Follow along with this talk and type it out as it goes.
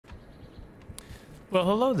Well,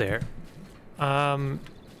 hello there.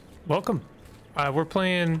 Welcome. We're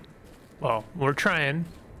playing, well, we're trying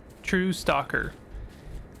True Stalker.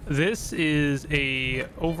 This is a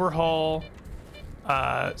overhaul,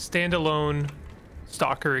 standalone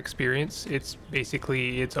Stalker experience. It's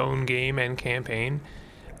basically its own game and campaign.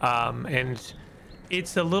 And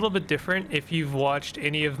it's a little bit different. If you've watched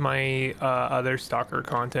any of my other Stalker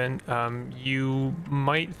content, you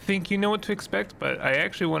might think you know what to expect, but I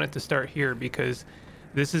actually wanted to start here because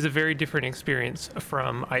this is a very different experience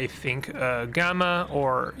from, I think, Gamma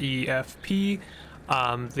or EFP,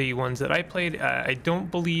 the ones that I played. I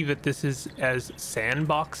don't believe that this is as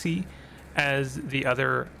sandboxy as the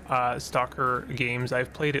other Stalker games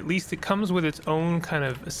I've played. At least it comes with its own kind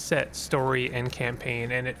of set story and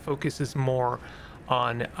campaign, and it focuses more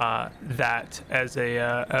on that as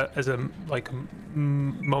a like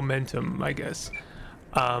momentum, I guess.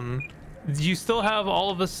 You still have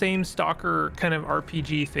all of the same Stalker kind of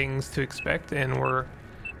RPG things to expect, and we're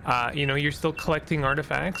you know, you're still collecting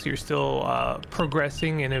artifacts, you're still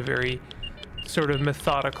progressing in a very sort of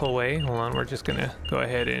methodical way. Hold on, we're just gonna go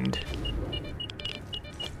ahead and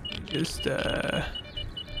just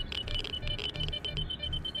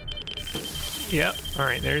yep. All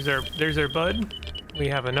right, there's our bud. We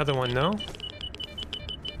have another one though.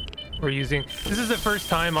 We're using, this is the first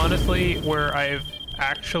time honestly where I've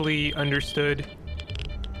actually understood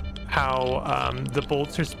how the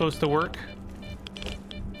bolts are supposed to work.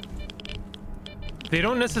 They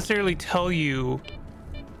don't necessarily tell you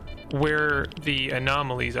where the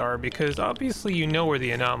anomalies are, because obviously you know where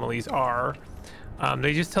the anomalies are.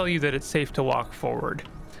 They just tell you that it's safe to walk forward.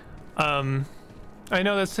 I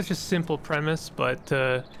know that's such a simple premise, but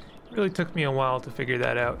it really took me a while to figure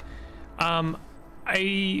that out.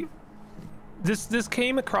 This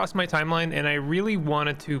came across my timeline and I really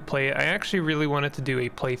wanted to play it. I actually really wanted to do a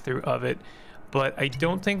playthrough of it, but I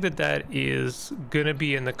don't think that that is gonna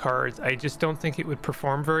be in the cards. I just don't think it would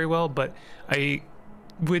perform very well, but I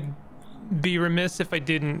would be remiss if I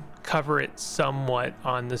didn't cover it somewhat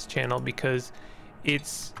on this channel because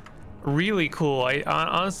it's really cool. I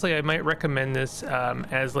honestly, I might recommend this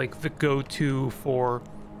as like the go-to for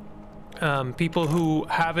people who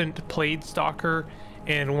haven't played Stalker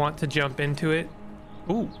and want to jump into it.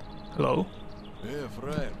 Ooh, hello.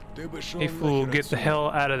 Hey fool, get the hell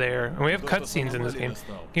out of there. And we have cutscenes in this game.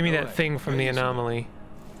 Give me that thing from the anomaly.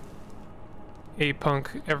 Hey punk,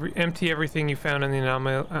 empty everything you found in the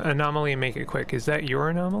anomaly and make it quick. Is that your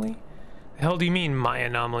anomaly? The hell do you mean my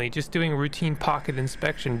anomaly? Just doing routine pocket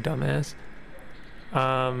inspection, dumbass.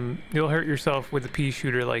 You'll hurt yourself with a pea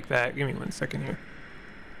shooter like that. Give me 1 second here.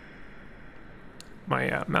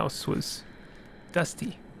 My mouse was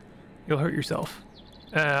dusty. You'll hurt yourself.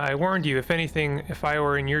 I warned you. If anything, if I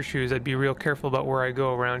were in your shoes, I'd be real careful about where I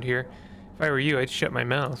go around here. If I were you, I'd shut my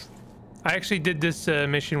mouth. I actually did this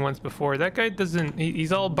mission once before. That guy doesn't,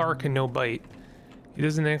 he's all bark and no bite. He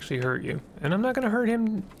doesn't actually hurt you, and I'm not gonna hurt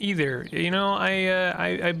him either. You know,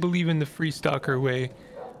 I believe in the free Stalker way.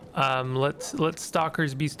 Let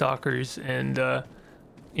stalkers be stalkers, and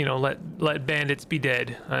you know, let bandits be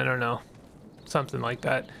dead. I don't know, something like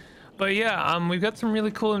that. But yeah, we've got some really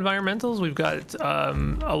cool environmentals. We've got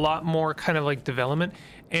a lot more kind of like development,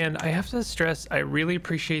 and I have to stress, I really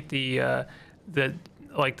appreciate the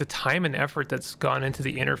time and effort that's gone into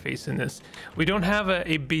the interface in this. We don't have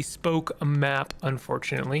a bespoke map,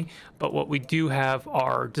 unfortunately, but what we do have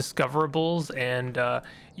are discoverables, and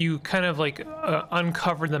you kind of like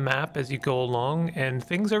uncover the map as you go along, and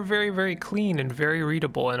things are very, very clean and very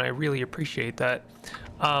readable, and I really appreciate that.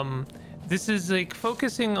 This is like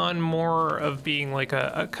focusing on more of being like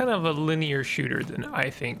a kind of a linear shooter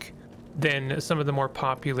than some of the more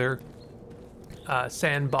popular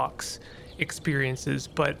sandbox experiences,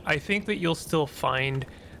 but I think that you'll still find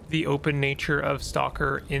the open nature of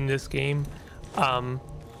Stalker in this game, and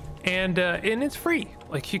it's free.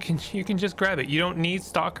 Like you can just grab it. You don't need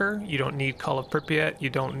Stalker, you don't need Call of Pripyat, you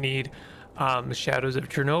don't need the Shadows of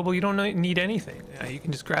Chernobyl, you don't need anything. You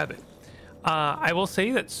can just grab it. I will say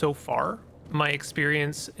that so far my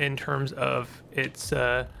experience in terms of its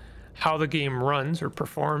how the game runs or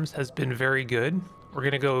performs has been very good. We're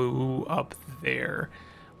gonna go up there,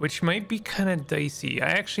 which might be kind of dicey. I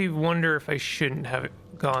actually wonder if I shouldn't have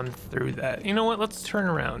gone through that. You know what? Let's turn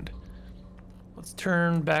around. Let's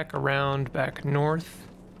turn back around, back north,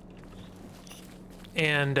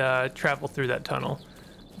 and travel through that tunnel.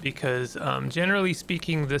 Because generally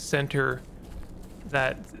speaking, the center,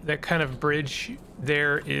 that kind of bridge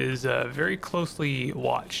there is very closely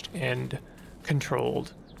watched and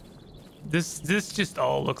controlled. This just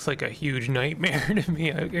all looks like a huge nightmare to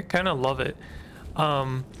me. I kind of love it.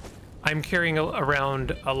 I'm carrying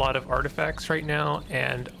around a lot of artifacts right now,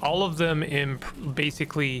 and all of them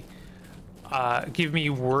basically give me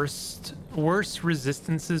worse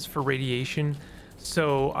resistances for radiation.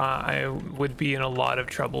 So I would be in a lot of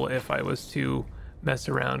trouble if I was to mess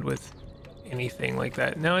around with anything like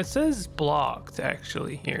that. Now it says blocked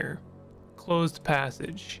actually here, closed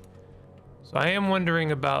passage. So I am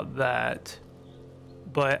wondering about that,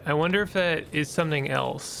 but I wonder if that is something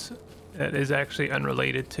else that is actually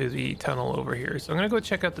unrelated to the tunnel over here. So I'm gonna go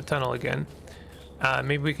check out the tunnel again.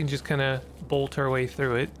 Maybe we can just kind of bolt our way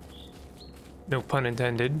through it. No pun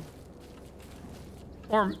intended.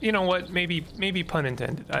 Or you know what? Maybe pun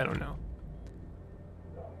intended. I don't know.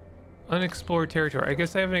 Unexplored territory. I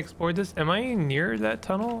guess I haven't explored this. Am I near that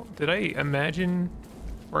tunnel? Did I imagine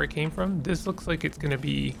where I came from? This looks like it's gonna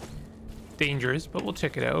be dangerous, but we'll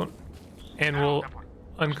check it out. And we'll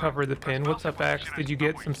uncover the pin. What's up, Axe? Did you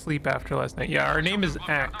get some sleep after last night? Yeah, our name is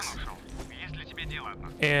Axe.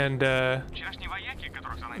 And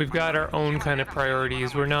we've got our own kind of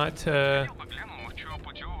priorities. We're not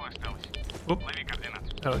Oop.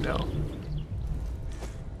 Oh no.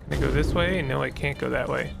 Can I go this way? No, I can't go that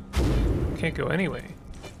way. Can't go anyway.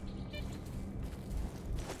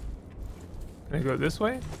 Can I go this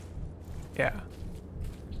way? Yeah.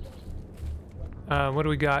 What do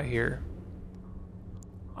we got here?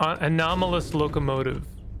 Anomalous locomotive.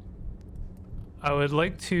 I would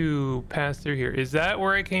like to pass through here. Is that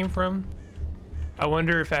where I came from? I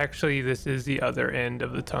wonder if actually this is the other end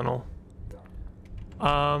of the tunnel.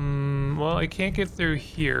 Well, I can't get through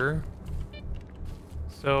here.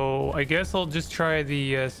 So I guess I'll just try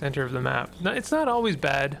the center of the map. No, it's not always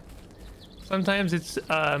bad. Sometimes it's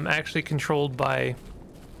actually controlled by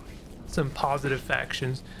some positive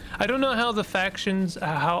factions. I don't know how the factions,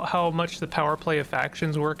 how much the power play of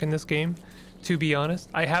factions work in this game, to be honest.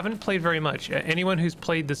 I haven't played very much. Anyone who's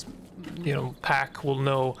played this, you know, pack will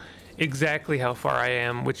know exactly how far I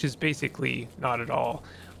am, which is basically not at all.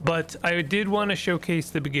 But I did want to showcase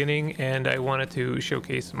the beginning, and I wanted to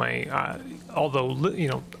showcase my, although, you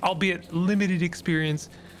know, albeit limited experience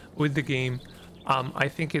with the game. I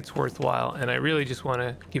think it's worthwhile, and I really just want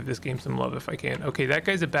to give this game some love if I can. Okay, that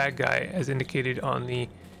guy's a bad guy, as indicated on the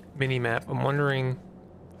mini-map. I'm wondering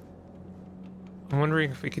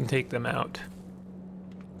if we can take them out.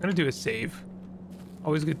 I'm gonna do a save.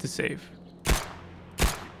 Always good to save.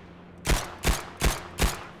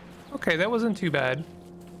 Okay, that wasn't too bad.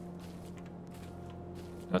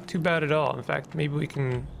 Not too bad at all. In fact, maybe we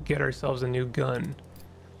can get ourselves a new gun.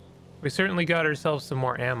 We certainly got ourselves some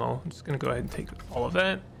more ammo. I'm just gonna go ahead and take all of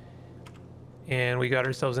that. And we got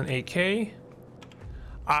ourselves an AK.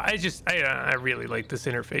 I really like this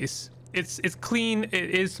interface. It's clean.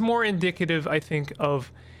 It is more indicative, I think,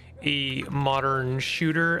 of a modern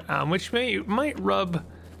shooter, which might rub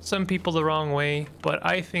some people the wrong way, but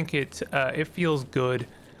I think it feels good,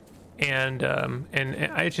 and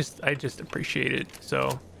I just appreciate it.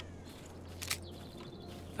 So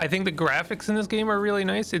I think the graphics in this game are really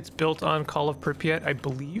nice. It's built on Call of Pripyat, I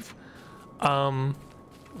believe,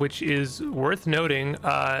 which is worth noting.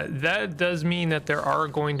 That does mean that there are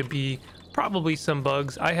going to be probably some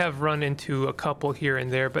bugs. I have run into a couple here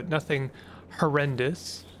and there, but nothing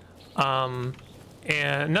horrendous. And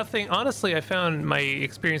nothing, honestly, I found my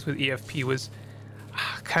experience with EFP was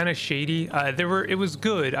kind of shady. It was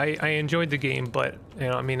good. I enjoyed the game, but, you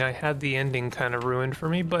know, I mean, I had the ending kind of ruined for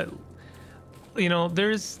me, but, you know,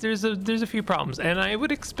 there's a few problems, and I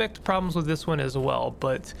would expect problems with this one as well,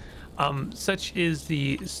 but such is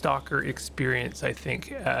the Stalker experience. I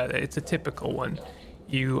think it's a typical one.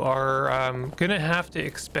 You are gonna have to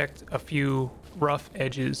expect a few rough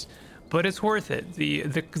edges, but it's worth it.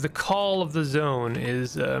 The call of the zone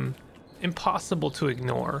is impossible to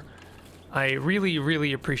ignore. I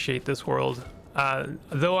really appreciate this world,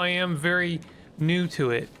 though I am very new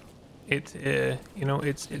to it. You know,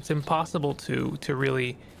 it's impossible to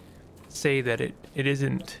really say that it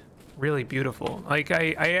isn't really beautiful. Like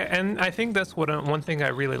I think that's one thing I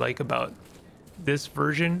really like about this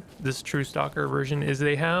version, this true Stalker version, is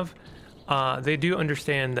they do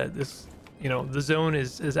understand that this, you know, the zone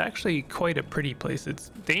is actually quite a pretty place. It's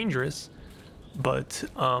dangerous, but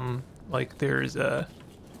like there's a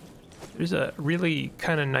really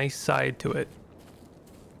kind of nice side to it.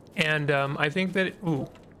 And I think that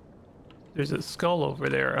there's a skull over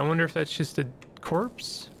there. I wonder if that's just a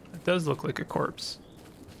corpse. It does look like a corpse.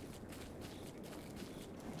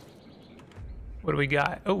 What do we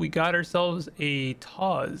got? Oh, we got ourselves a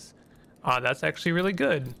Taz. That's actually really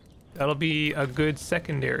good. That'll be a good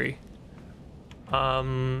secondary.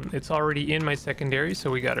 It's already in my secondary, so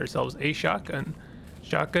we got ourselves a shotgun.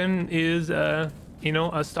 Shotgun is you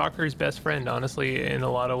know, a stalker's best friend, honestly, in a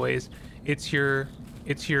lot of ways. It's your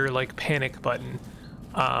like panic button.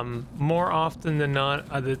 More often than not,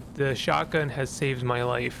 the shotgun has saved my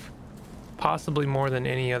life, possibly more than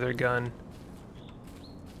any other gun.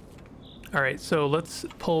 All right, so let's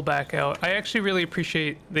pull back out. I actually really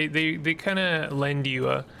appreciate they kind of lend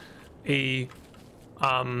you a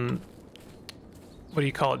what do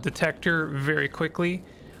you call it, detector very quickly.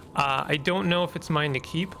 I don't know if it's mine to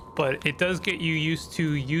keep, but it does get you used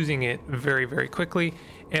to using it very, very quickly.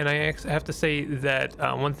 And I have to say that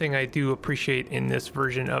one thing I do appreciate in this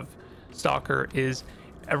version of Stalker is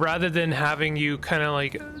rather than having you kind of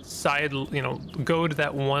like go to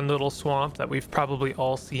that one little swamp that we've probably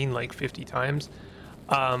all seen like 50 times,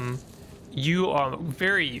 you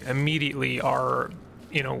very immediately are,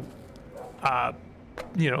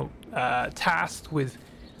 tasked with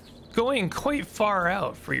going quite far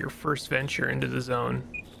out for your first venture into the zone.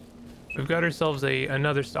 We've got ourselves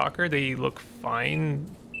another stalker. They look fine.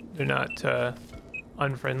 They're not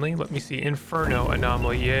unfriendly. Let me see. Inferno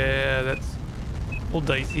anomaly. Yeah, that's a little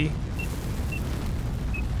dicey.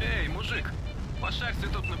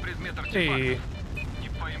 Hey.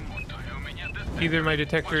 Either my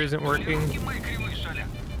detector isn't working.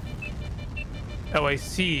 Oh, I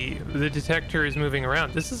see. The detector is moving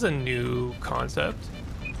around. This is a new concept.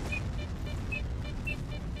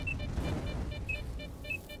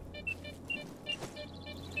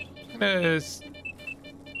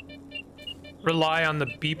 Rely on the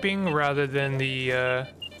beeping rather than the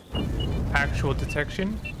actual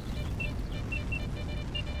detection.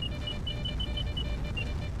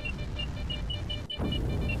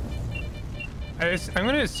 I'm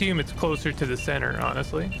going to assume it's closer to the center,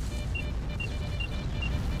 honestly.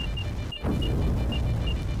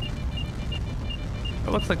 It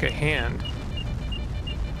looks like a hand.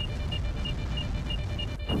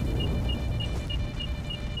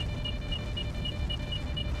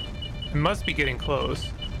 It must be getting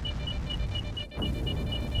close.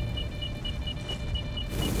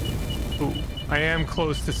 Ooh, I am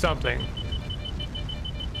close to something.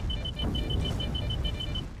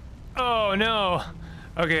 Oh no!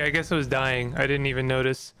 Okay, I guess it was dying. I didn't even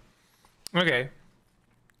notice. Okay.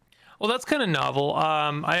 Well, that's kind of novel.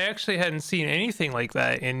 I actually hadn't seen anything like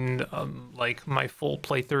that in like my full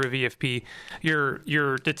playthrough of EFP.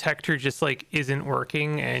 Your detector just like isn't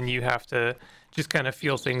working, and you have to just kind of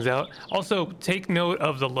feel things out. Also, take note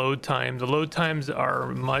of the load time. The load times are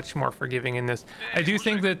much more forgiving in this. I do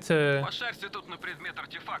think that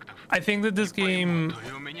this game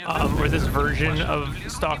or this version of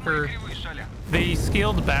Stalker, they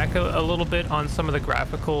scaled back a little bit on some of the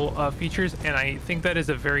graphical features, and I think that is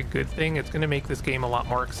a very good thing. It's going to make this game a lot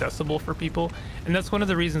more accessible for people, and that's one of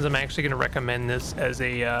the reasons I'm actually going to recommend this as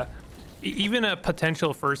a even a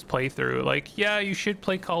potential first playthrough. Like, yeah, you should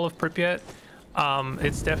play Call of Pripyat.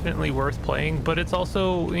 It's definitely worth playing, but it's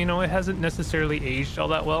also, you know, it hasn't necessarily aged all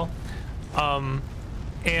that well.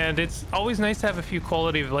 And it's always nice to have a few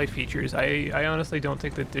quality of life features. I honestly don't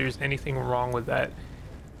think that there's anything wrong with that.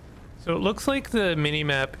 So it looks like the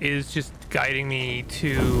minimap is just guiding me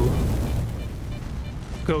to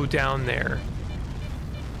go down there.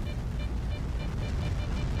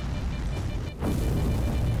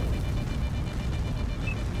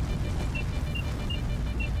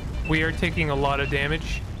 We are taking a lot of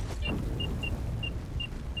damage.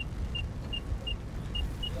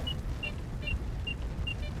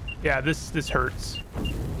 Yeah, this hurts.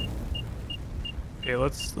 Okay,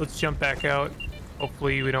 let's jump back out.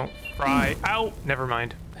 Hopefully we don't fry. Ow! Never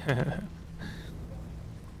mind.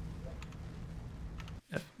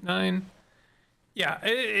 F9. Yeah,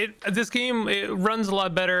 this game, it runs a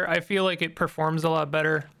lot better. I feel like it performs a lot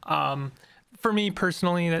better. For me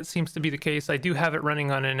personally, that seems to be the case. I do have it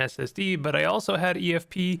running on an SSD, but I also had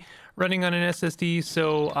EFP running on an SSD,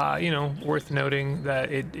 so you know, worth noting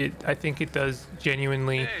that I think it does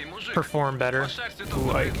genuinely perform better.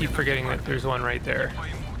 Ooh, I keep forgetting that there's one right there.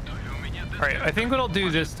 All right, I think what I'll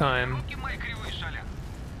do this time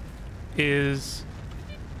is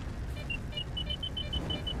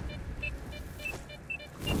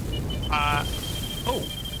oh,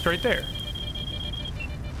 it's right there.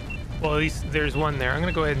 Well, at least there's one there. I'm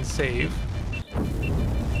gonna go ahead and save.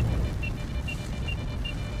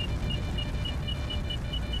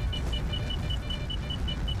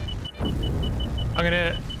 I'm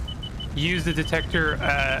gonna use the detector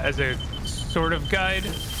as a sort of guide.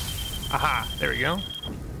 Aha, there we go.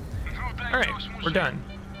 All right, we're done.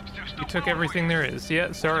 We took everything there is.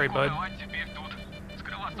 Yeah, sorry, bud.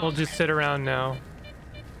 We'll just sit around now.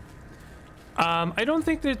 I don't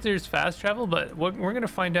think that there's fast travel, but we're gonna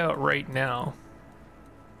find out right now.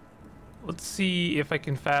 Let's see if I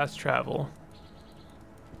can fast travel.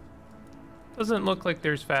 Doesn't look like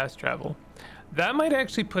there's fast travel. That might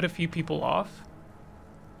actually put a few people off.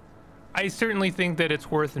 I certainly think that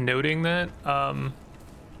it's worth noting that.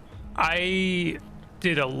 I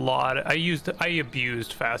did a lot. I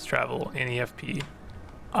abused fast travel in EFP.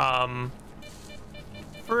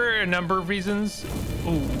 For a number of reasons.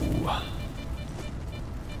 Ooh.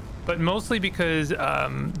 But mostly because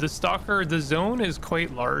the Stalker, the zone is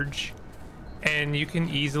quite large, and you can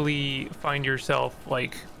easily find yourself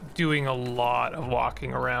like doing a lot of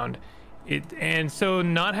walking around it, and so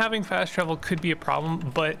not having fast travel could be a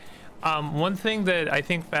problem. But one thing that I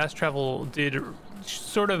think fast travel did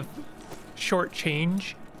sort of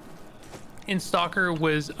shortchange in Stalker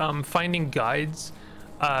was finding guides,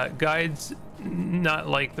 not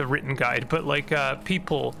like the written guide, but like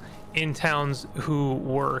people in towns who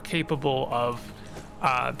were capable of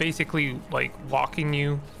basically like walking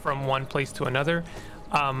you from one place to another.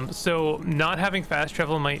 So not having fast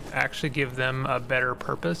travel might actually give them a better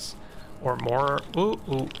purpose or more.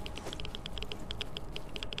 Ooh.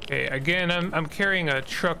 Okay, again, I'm carrying a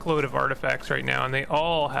truckload of artifacts right now, and they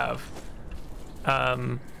all have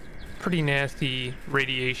pretty nasty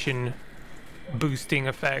radiation boosting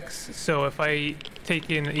effects. So if I take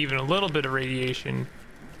in even a little bit of radiation,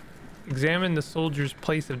 examine the soldier's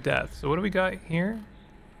place of death. So what do we got here?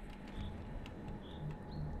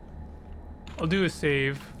 I'll do a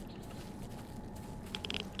save.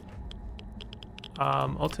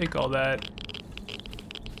 I'll take all that.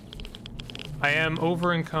 I am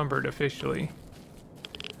over encumbered officially.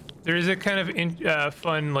 There is a kind of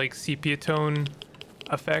fun like sepia tone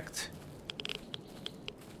effect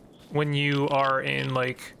when you are in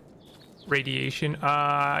like radiation.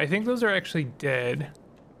 I think those are actually dead.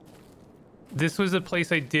 This was a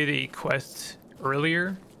place I did a quest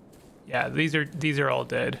earlier. Yeah, these are all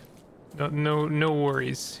dead. No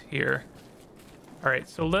worries here. All right,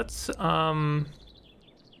 so let's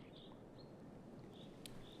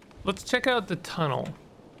check out the tunnel.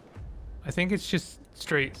 I think it's just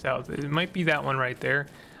straight south. It might be that one right there.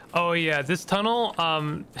 Oh yeah, this tunnel,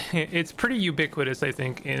 it's pretty ubiquitous, I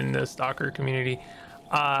think, in the Stalker community.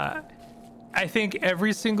 I think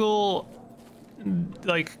every single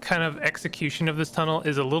like kind of execution of this tunnel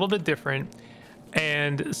is a little bit different,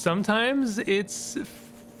 and sometimes it's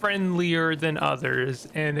friendlier than others,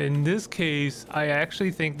 and in this case I actually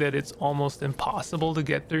think that it's almost impossible to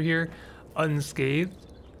get through here unscathed.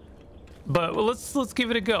 But well, let's give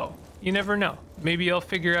it a go. You never know, maybe I'll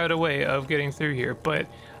figure out a way of getting through here. But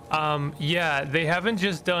yeah, they haven't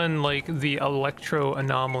just done like the electro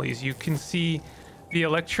anomalies. You can see the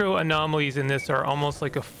electro anomalies in this are almost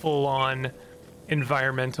like a full-on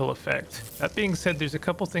environmental effect. That being said, there's a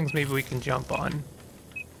couple things maybe we can jump on.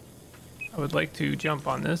 I would like to jump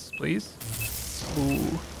on this, please.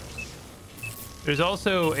 Ooh. There's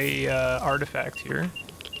also a artifact here.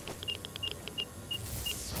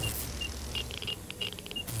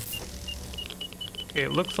 Okay,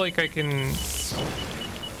 it looks like I can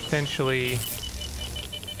potentially...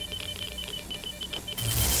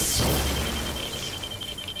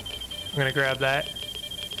 I'm gonna grab that.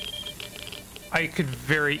 I could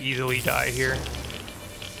very easily die here.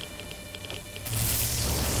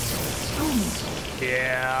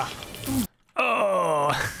 Yeah.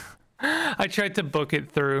 Oh, I tried to book it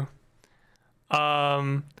through.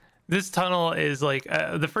 This tunnel is like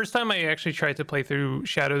the first time I actually tried to play through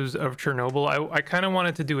Shadows of Chernobyl. I kind of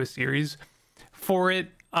wanted to do a series for it,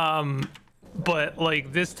 but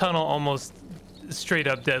like this tunnel almost straight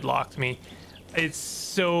up deadlocked me. It's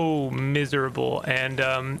so miserable.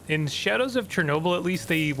 And in Shadows of Chernobyl, at least,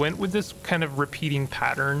 they went with this kind of repeating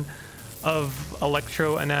pattern of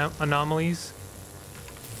electro anomalies,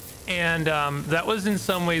 and that was in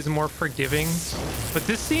some ways more forgiving. But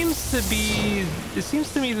this seems to be, it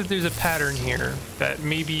seems to me that there's a pattern here that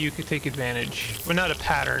maybe you could take advantage. Well, not a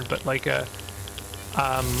pattern, but like a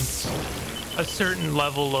certain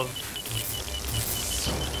level of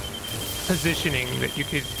positioning that you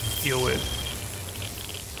could deal with.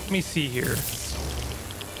 Let me see here.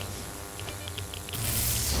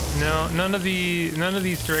 No, none of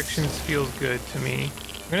these directions feels good to me.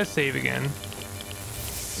 I'm gonna save again.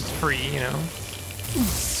 It's free, you know.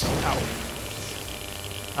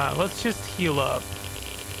 Ow. Let's just heal up.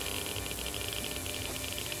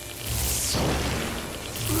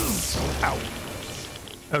 Ow.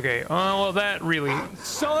 Okay. Oh well, that really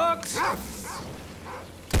sucks.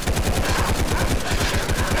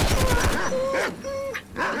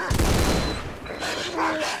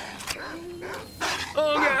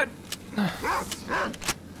 Oh god.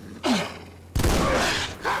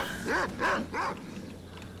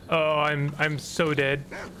 Oh, I'm so dead.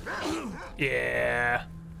 Yeah.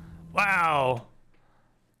 Wow.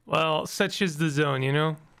 Well, such is the zone, you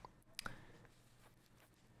know?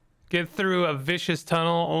 Get through a vicious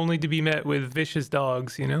tunnel only to be met with vicious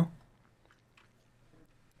dogs, you know?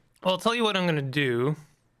 Well, I'll tell you what I'm gonna do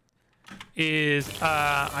is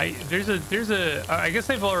I guess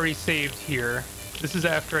I've already saved here. This is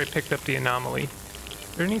after I picked up the anomaly.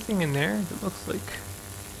 Is there anything in there that looks like...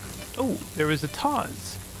 Oh, there was a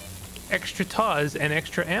Taz. Extra Taz and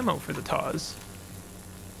extra ammo for the Taz.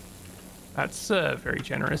 That's very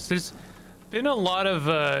generous. There's been a lot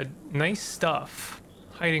of nice stuff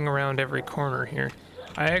hiding around every corner here.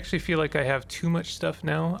 I actually feel like I have too much stuff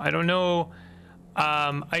now. I don't know.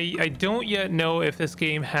 I don't yet know if this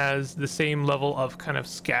game has the same level of kind of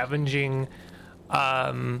scavenging,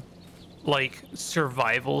 like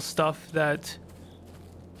survival stuff that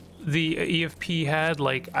the EFP had.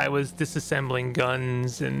 Like I was disassembling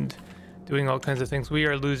guns and doing all kinds of things. We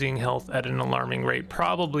are losing health at an alarming rate,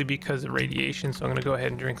 probably because of radiation. So I'm gonna go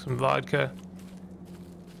ahead and drink some vodka.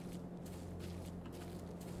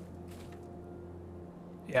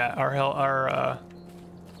 Yeah, our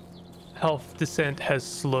health descent has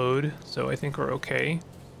slowed, so I think we're okay.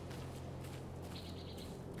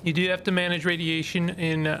 You do have to manage radiation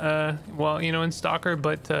in, well, you know, in Stalker,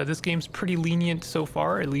 but this game's pretty lenient so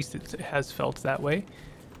far. At least it has felt that way.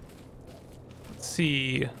 Let's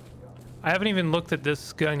see. I haven't even looked at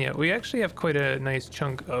this gun yet. We actually have quite a nice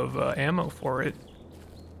chunk of ammo for it.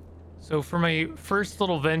 So for my first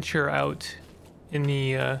little venture out in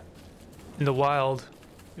the wild,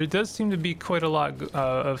 there does seem to be quite a lot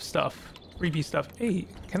of stuff, creepy stuff. Hey,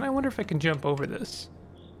 I wonder if I can jump over this?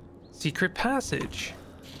 Secret passage.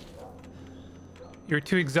 You're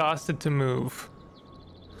too exhausted to move.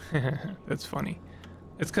 That's funny.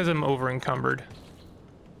 It's because I'm over encumbered.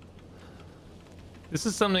 This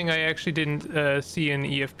is something I actually didn't see in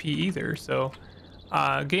EFP either. So,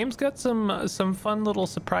 game's got some fun little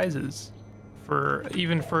surprises for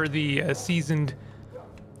even for the seasoned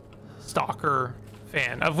Stalker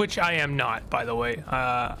fan, of which I am not, by the way.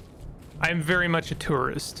 I'm very much a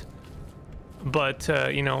tourist, but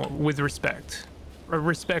you know, with respect, a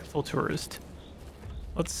respectful tourist.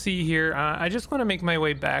 Let's see here. I just want to make my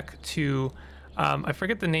way back to I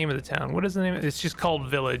forget the name of the town. What is the name? It's just called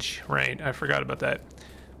Village, right? I forgot about that.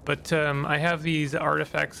 But I have these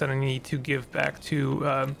artifacts that I need to give back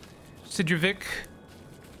to Sidrovic,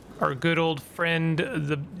 our good old friend,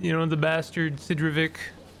 the bastard Sidrovic.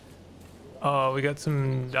 Oh, we got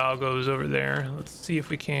some doggos over there. Let's see if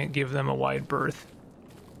we can't give them a wide berth.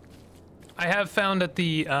 I have found that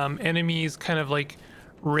the enemies kind of like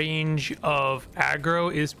range of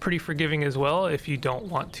aggro is pretty forgiving as well. If you don't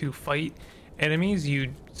want to fight enemies,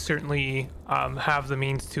 you certainly have the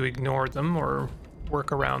means to ignore them or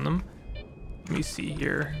work around them. Let me see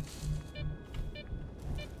here.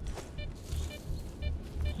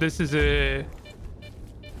 This is a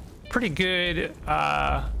pretty good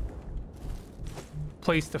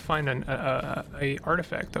place to find a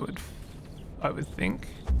artifact, I would think.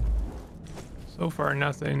 So far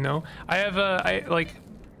nothing. No, I have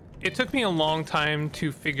it took me a long time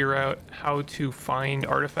to figure out how to find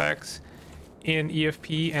artifacts in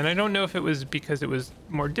EFP, and I don't know if it was because it was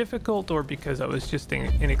more difficult or because I was just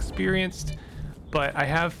inexperienced, but I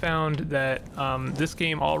have found that this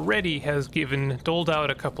game already has doled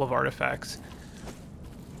out a couple of artifacts,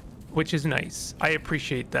 which is nice. I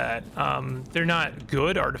appreciate that. They're not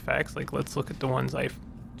good artifacts. Like, let's look at the ones I've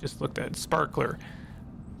just looked at. Sparkler,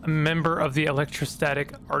 a member of the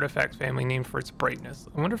electrostatic artifact family named for its brightness.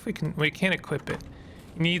 I wonder if we can equip it.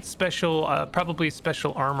 You need special, probably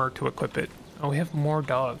special armor to equip it. Oh, we have more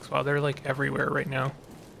dogs. Wow, they're like everywhere right now.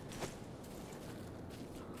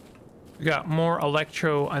 We got more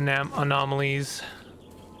electro anomalies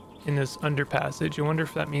in this underpassage. I wonder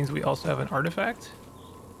if that means we also have an artifact.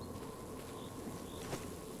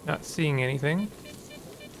 Not seeing anything.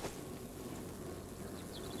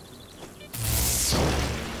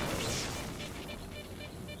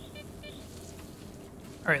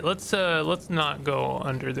 All right, let's not go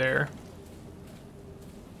under there.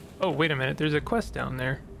 Oh, wait a minute. There's a quest down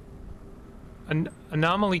there.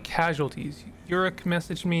 Anomaly casualties. Yurik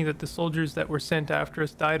messaged me that the soldiers that were sent after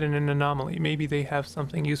us died in an anomaly. Maybe they have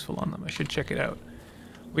something useful on them. I should check it out.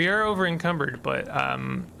 We are over encumbered, but I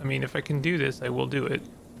mean, if I can do this, I will do it.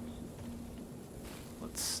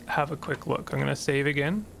 Let's have a quick look. I'm gonna save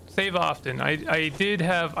again. Save often. I did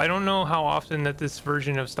have, I don't know how often that this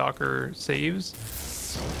version of Stalker saves,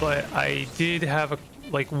 but I did have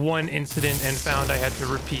one incident and found I had to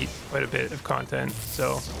repeat quite a bit of content,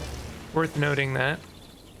 so worth noting that.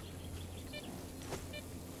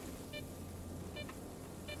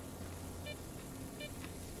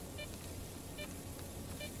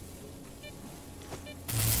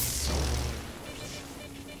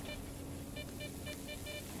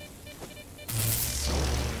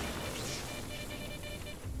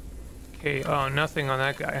 Okay, oh, nothing on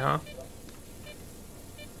that guy, huh?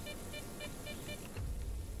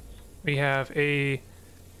 We have a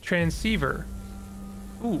transceiver.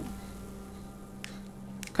 Ooh.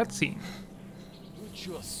 Cutscene.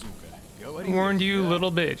 Warned you,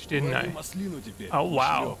 little bitch, didn't I? Oh,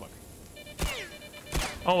 wow.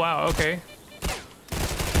 Oh, wow, okay.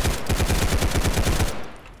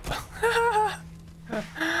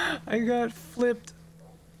 I got flipped.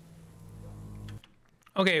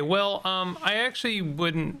 Okay, well, I actually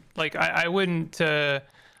wouldn't, like, I wouldn't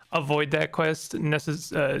avoid that quest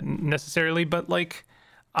necessarily, but, like,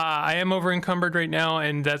 I am over encumbered right now,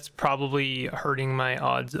 and that's probably hurting my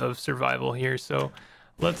odds of survival here, so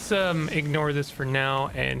let's ignore this for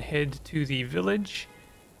now and head to the village,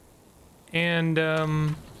 and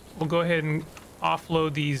we'll go ahead and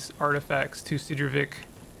offload these artifacts to Sidrovic,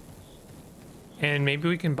 and maybe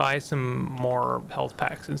we can buy some more health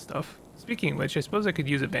packs and stuff. Speaking of which, I suppose I could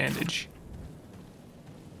use a bandage.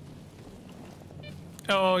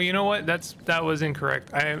 Oh, you know what? That was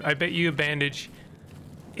incorrect. I bet you a bandage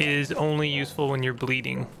is only useful when you're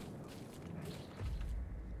bleeding.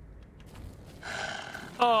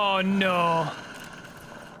 Oh no.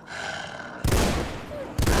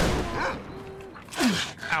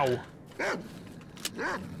 Ow.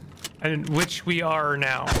 And which we are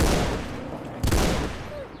now.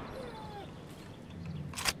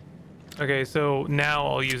 Okay, so now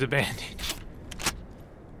I'll use a bandage.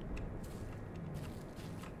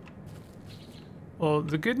 Well,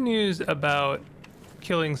 the good news about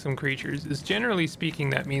killing some creatures is, generally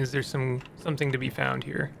speaking, that means there's something to be found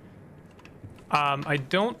here. I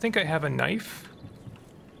don't think I have a knife.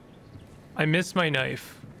 I miss my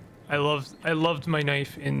knife. I loved my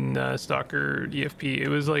knife in Stalker EFP. It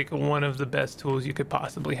was like one of the best tools you could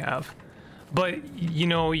possibly have. But, you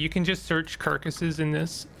know, you can just search carcasses in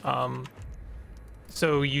this,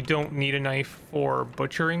 so you don't need a knife for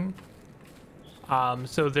butchering.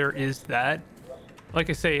 So there is that. Like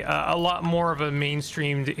I say, a lot more of a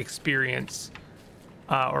mainstreamed experience,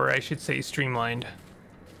 or I should say streamlined.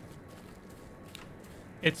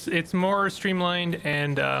 It's more streamlined,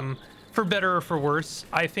 and for better or for worse,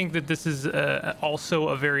 I think that this is also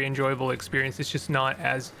a very enjoyable experience. It's just not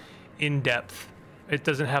as in-depth. It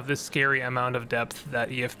doesn't have this scary amount of depth that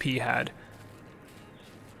EFP had.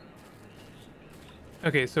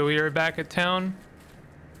 Okay, so we are back at town.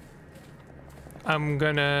 I'm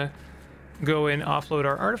gonna go and offload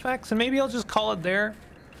our artifacts, and maybe I'll just call it there.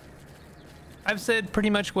 I've said pretty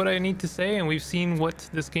much what I need to say, and we've seen what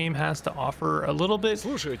this game has to offer a little bit.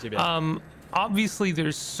 Obviously,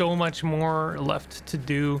 there's so much more left to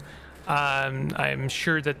do. I'm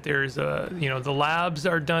sure that there's the labs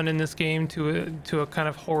are done in this game to a kind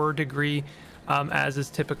of horror degree, as is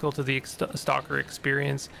typical to the Stalker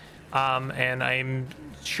experience, and I'm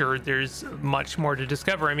sure there's much more to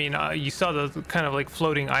discover. I mean, you saw the kind of like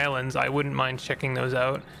floating islands. I wouldn't mind checking those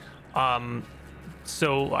out.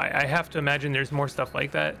 So I have to imagine there's more stuff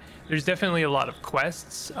like that. There's definitely a lot of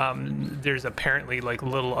quests. There's apparently like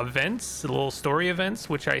little events, little story events,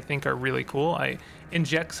 which I think are really cool. I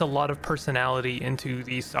injects a lot of personality into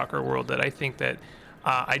the Stalker world that I think that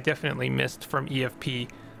I definitely missed from EFP,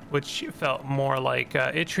 which felt more like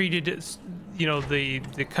it treated, you know, the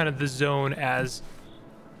kind of the zone as,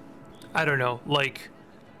 I don't know, like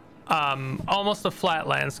almost a flat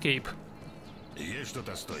landscape.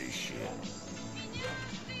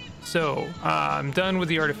 So, I'm done with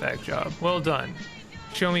the artifact job. Well done.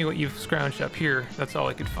 Show me what you've scrounged up here. That's all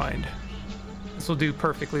I could find. This will do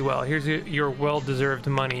perfectly well. Here's your well-deserved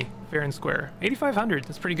money, fair and square. 8,500,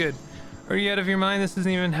 that's pretty good. Are you out of your mind? This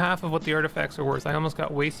isn't even half of what the artifacts are worth. I almost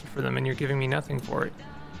got wasted for them, and you're giving me nothing for it.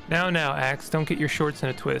 Now, Axe, don't get your shorts in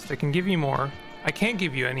a twist. I can give you more. I can't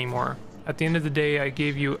give you any more. At the end of the day, I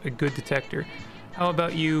gave you a good detector. How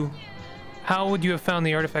about you? How would you have found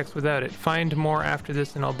the artifacts without it? Find more after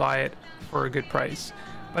this and I'll buy it for a good price.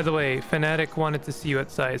 By the way, Fanatic wanted to see you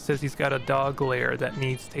outside. Says he's got a dog lair that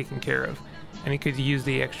needs taken care of, and he could use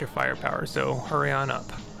the extra firepower, so hurry on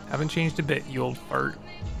up. Haven't changed a bit, you old fart.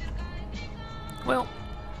 Well,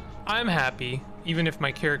 I'm happy, even if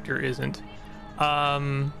my character isn't.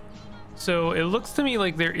 So it looks to me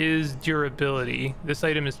like there is durability. This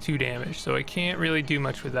item is 2 damage, so I can't really do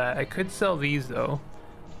much with that. I could sell these though.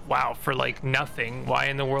 Wow, for like nothing. Why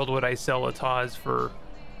in the world would I sell a Taz for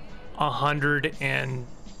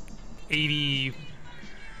 180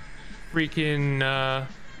 freaking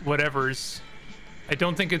whatevers? I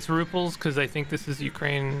don't think it's ruples because I think this is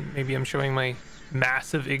Ukraine. Maybe I'm showing my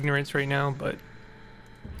massive ignorance right now, but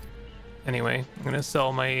anyway, I'm gonna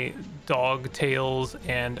sell my dog tails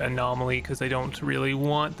and anomaly because I don't really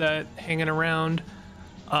want that hanging around.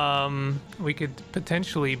 We could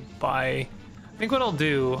potentially buy... I think what I'll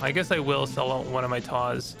do, I guess I will sell one of my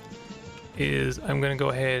TAWs, is I'm going to go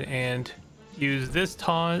ahead and use this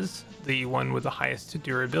TAWs, the one with the highest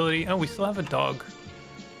durability. Oh, we still have a dog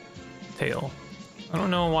tail. I don't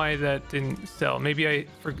know why that didn't sell. Maybe I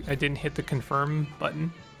didn't hit the confirm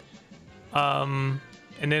button. And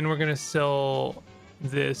then we're going to sell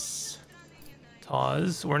this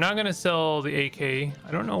TAWs. We're not going to sell the AK.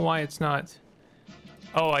 I don't know why it's not...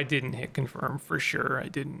 Oh, I didn't hit confirm for sure. I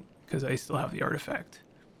didn't, because I still have the artifact.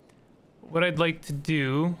 What I'd like to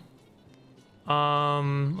do,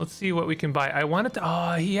 let's see what we can buy. I wanted to,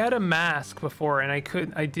 oh, he had a mask before and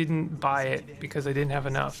I didn't buy it because I didn't have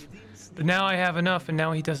enough. But now I have enough and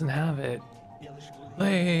now he doesn't have it.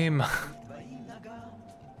 Lame.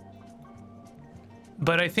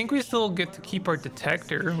 But I think we still get to keep our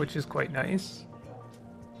detector, which is quite nice.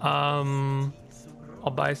 I'll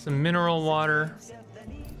buy some mineral water.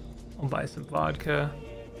 I'll buy some vodka,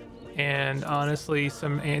 and honestly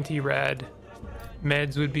some anti-rad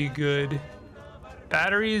meds would be good.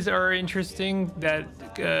 Batteries are interesting. That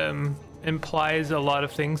implies a lot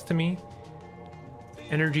of things to me.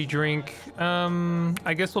 Energy drink,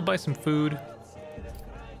 I guess we'll buy some food.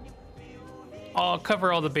 I'll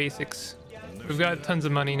cover all the basics. We've got tons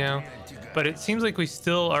of money now, but it seems like we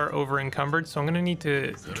still are over encumbered, so I'm gonna need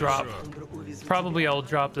to drop, probably I'll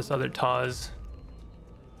drop this other TAWs.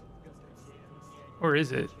 Or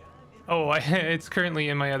is it? Oh, it's currently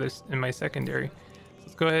in my secondary.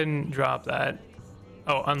 Let's go ahead and drop that.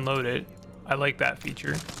 Oh, unload it. I like that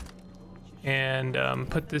feature. And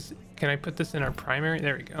put this, can I put this in our primary?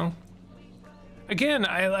 There we go. Again,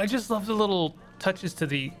 I just love the little touches to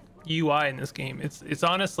the UI in this game. It's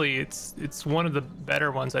honestly, it's one of the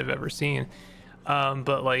better ones I've ever seen.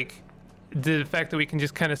 But like the fact that we can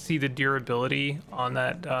just kind of see the durability on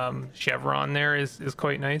that chevron there is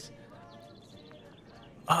quite nice.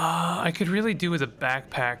 I could really do with a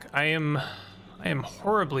backpack. I am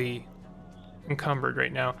horribly encumbered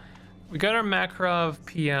right now. We got our Makarov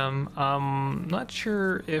PM. Not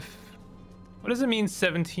sure if... What does it mean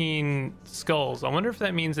 17 skulls? I wonder if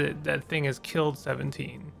that means that that thing has killed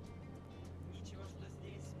 17.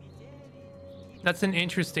 That's an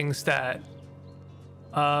interesting stat.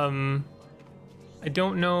 I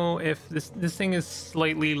don't know if this thing is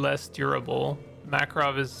slightly less durable.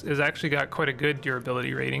 Makarov has actually got quite a good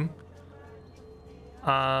durability rating.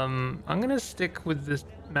 I'm gonna stick with this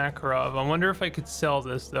Makarov. I wonder if I could sell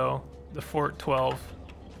this though, the Fort 12,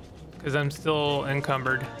 because I'm still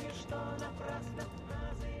encumbered.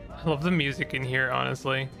 I love the music in here,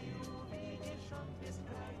 honestly.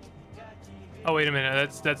 Oh wait a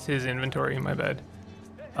minute, that's his inventory. My bad.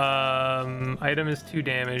 Item is 2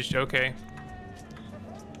 damaged. Okay,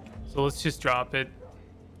 so let's just drop it.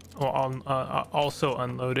 Well, I'll also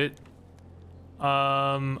unload it.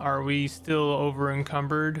 Are we still over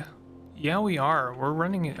encumbered? Yeah, we are. We're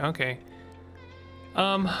running it. Okay.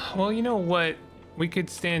 Well, you know what? We could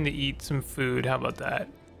stand to eat some food. How about that?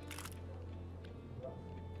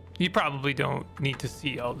 You probably don't need to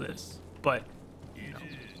see all this, but you know,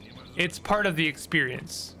 it's part of the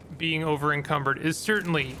experience. Being over encumbered is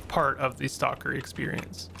certainly part of the Stalker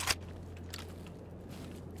experience.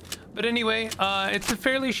 But anyway, it's a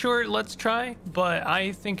fairly short Let's Try, but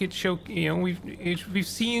I think it we've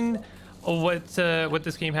seen what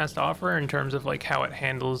this game has to offer in terms of like how it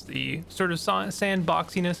handles the sort of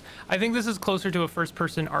sandboxiness. I think this is closer to a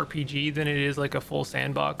first-person RPG than it is like a full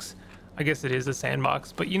sandbox. I guess it is a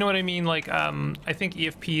sandbox, but you know what I mean. Like, I think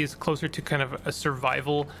EFP is closer to kind of a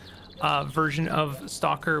survival version of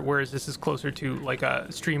Stalker, whereas this is closer to like a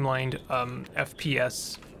streamlined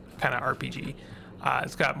FPS kind of RPG.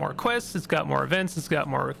 It's got more quests, it's got more events, it's got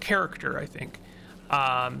more character, I think.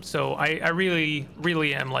 So I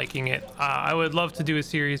really am liking it. I would love to do a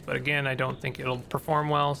series, but again, I don't think it'll perform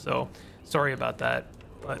well, so sorry about that.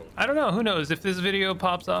 But I don't know, who knows? If this video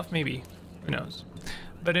pops off, maybe. Who knows?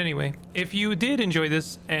 But anyway, if you did enjoy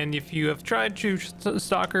this, and if you have tried to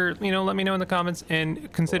Stalker, you know, let me know in the comments,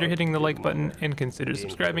 and consider hitting the like button, and consider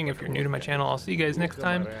subscribing if you're new to my channel. I'll see you guys next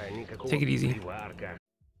time. Take it easy.